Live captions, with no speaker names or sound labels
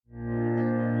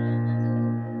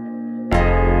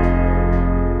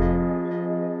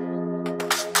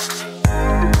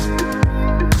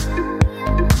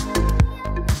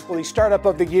the startup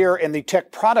of the year and the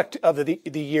tech product of the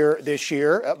year this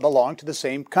year belong to the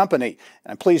same company.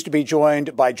 I'm pleased to be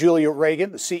joined by Julia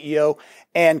Reagan, the CEO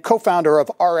and co-founder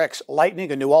of RxLightning,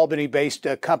 a New Albany-based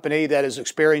company that is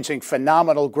experiencing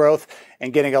phenomenal growth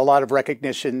and getting a lot of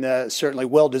recognition, certainly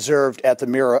well-deserved at the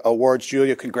Mira Awards.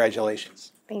 Julia,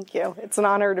 congratulations. Thank you. It's an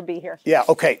honor to be here. Yeah,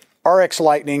 okay.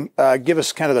 RxLightning, give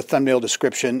us kind of the thumbnail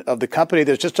description of the company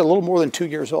that's just a little more than 2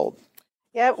 years old.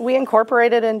 Yeah, we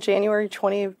incorporated in January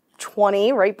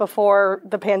 2020, right before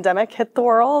the pandemic hit the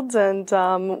world, and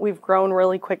we've grown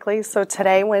really quickly. So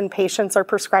today, when patients are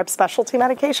prescribed specialty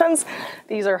medications,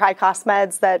 these are high-cost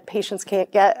meds that patients can't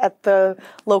get at the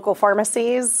local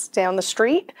pharmacies down the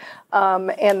street,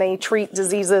 and they treat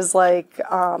diseases like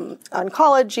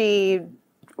oncology,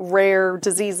 rare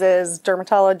diseases,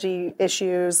 dermatology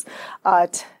issues.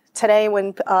 Today,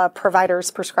 when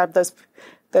providers prescribe those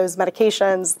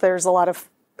medications, there's a lot of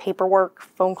paperwork,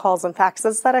 phone calls, and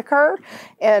faxes that occur.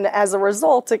 And as a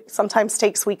result, it sometimes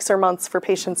takes weeks or months for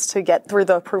patients to get through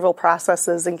the approval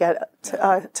processes and get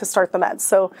to start the meds.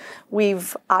 So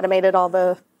we've automated all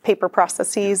the paper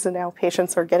processes, and now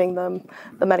patients are getting the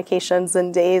medications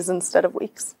in days instead of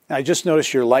weeks. I just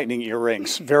noticed your lightning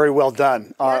earrings. Very well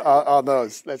done on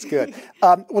those. That's good.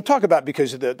 We'll talk about,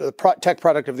 because the tech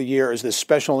product of the year is this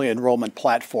specialty enrollment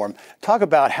platform. Talk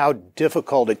about how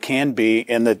difficult it can be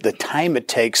and the time it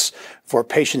takes for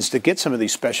patients to get some of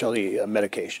these specialty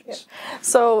medications. Yeah.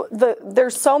 So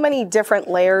there's so many different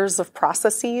layers of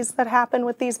processes that happen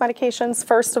with these medications.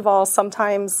 First of all,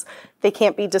 sometimes they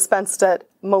can't be dispensed at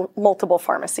multiple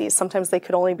pharmacies. Sometimes they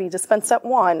could only be dispensed at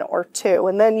one or two.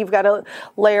 And then you've got a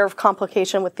layer of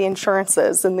complication with the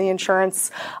insurances. And the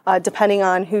insurance, depending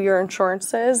on who your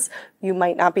insurance is, you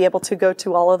might not be able to go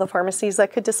to all of the pharmacies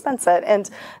that could dispense it. And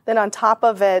then on top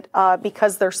of it,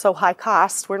 because they're so high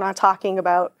cost, we're not talking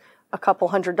about a couple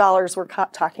 $100s, we're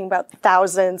talking about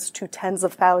thousands to tens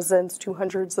of thousands to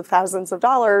hundreds of thousands of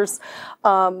dollars.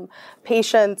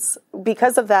 Patients,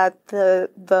 because of that,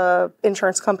 the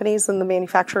insurance companies and the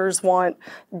manufacturers want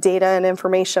data and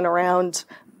information around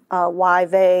why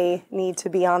they need to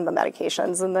be on the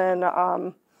medications. And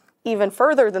then even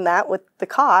further than that, with the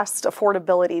cost,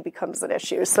 affordability becomes an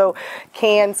issue. So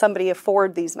can somebody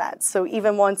afford these meds? So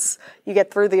even once you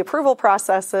get through the approval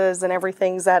processes and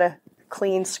everything's at a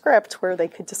clean script where they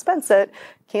could dispense it,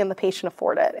 can the patient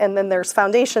afford it? And then there's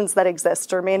foundations that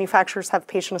exist, or manufacturers have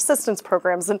patient assistance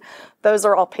programs, and those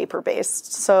are all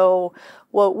paper-based. So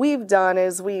what we've done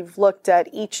is we've looked at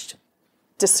each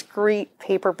discrete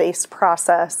paper-based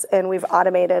process, and we've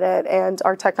automated it, and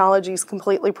our technology is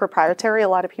completely proprietary. A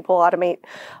lot of people automate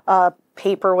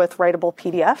paper with writable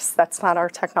PDFs. That's not our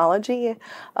technology.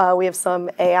 We have some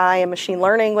AI and machine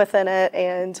learning within it,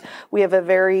 and we have a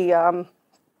very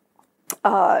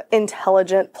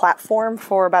intelligent platform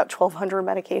for about 1,200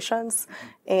 medications.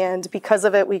 And because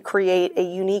of it, we create a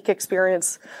unique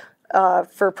experience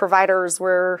for providers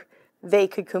where they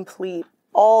could complete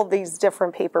all these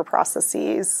different paper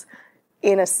processes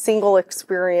in a single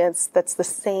experience that's the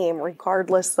same,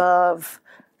 regardless of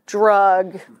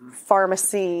drug,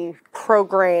 pharmacy,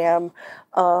 program,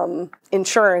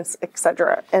 insurance, et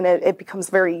cetera. And it becomes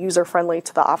very user-friendly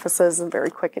to the offices and very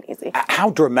quick and easy. How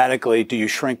dramatically do you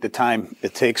shrink the time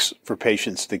it takes for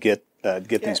patients to get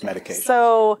these medications?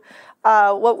 So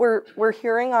what we're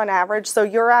hearing on average, so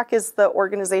URAC is the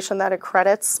organization that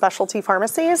accredits specialty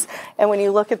pharmacies, and when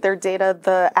you look at their data,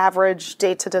 the average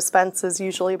day to dispense is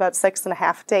usually about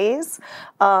 6.5 days.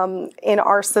 In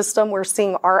our system, we're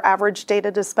seeing our average day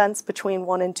to dispense between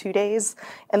 1 and 2 days,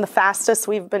 and the fastest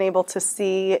we've been able to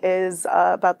see is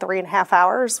about 3.5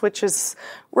 hours, which is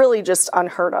really just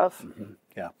unheard of. Mm-hmm.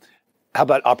 Yeah. How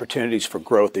about opportunities for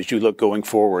growth as you look going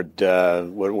forward?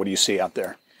 What do you see out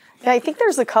there? Yeah, I think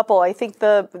there's a couple. I think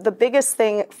the biggest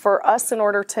thing for us, in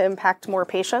order to impact more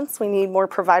patients, we need more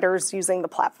providers using the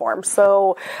platform.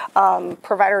 So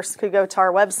providers could go to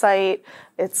our website,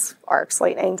 it's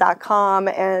RxLightning.com,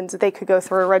 and they could go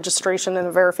through a registration and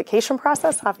a verification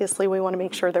process. Obviously, we want to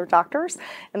make sure they're doctors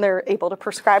and they're able to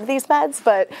prescribe these meds,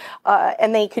 but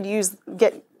and they could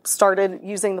get started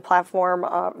using the platform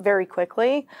very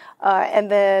quickly.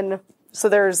 And then so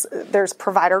there's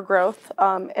provider growth,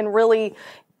 and really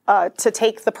to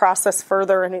take the process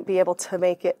further and be able to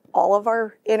make it all of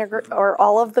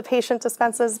the patient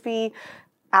dispenses be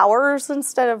hours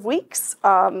instead of weeks.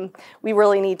 We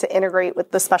really need to integrate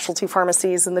with the specialty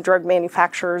pharmacies and the drug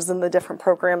manufacturers and the different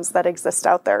programs that exist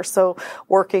out there. So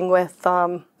working with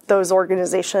those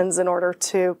organizations in order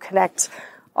to connect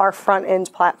our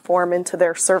front-end platform into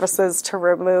their services to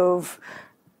remove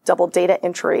double data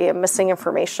entry and missing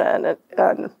information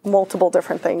and multiple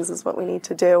different things is what we need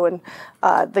to do. And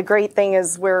the great thing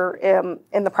is we're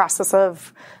in the process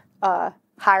of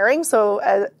hiring. So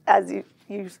as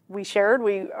we shared,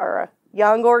 we are a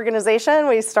young organization.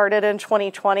 We started in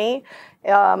 2020.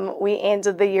 We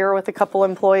ended the year with a couple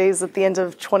employees at the end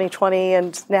of 2020,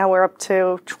 and now we're up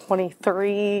to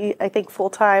 23, I think,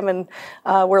 full-time, and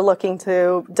we're looking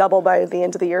to double by the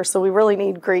end of the year. So we really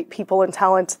need great people and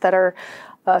talent that are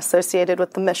associated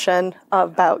with the mission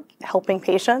about helping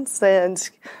patients and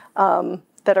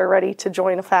that are ready to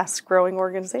join a fast-growing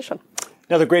organization.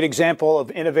 Another great example of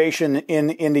innovation in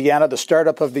Indiana, the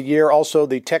startup of the year, also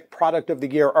the tech product of the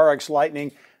year,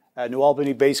 RxLightning, a New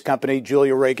Albany-based company.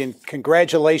 Julia Reagan,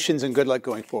 congratulations and good luck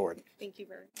going forward. Thank you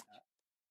very much.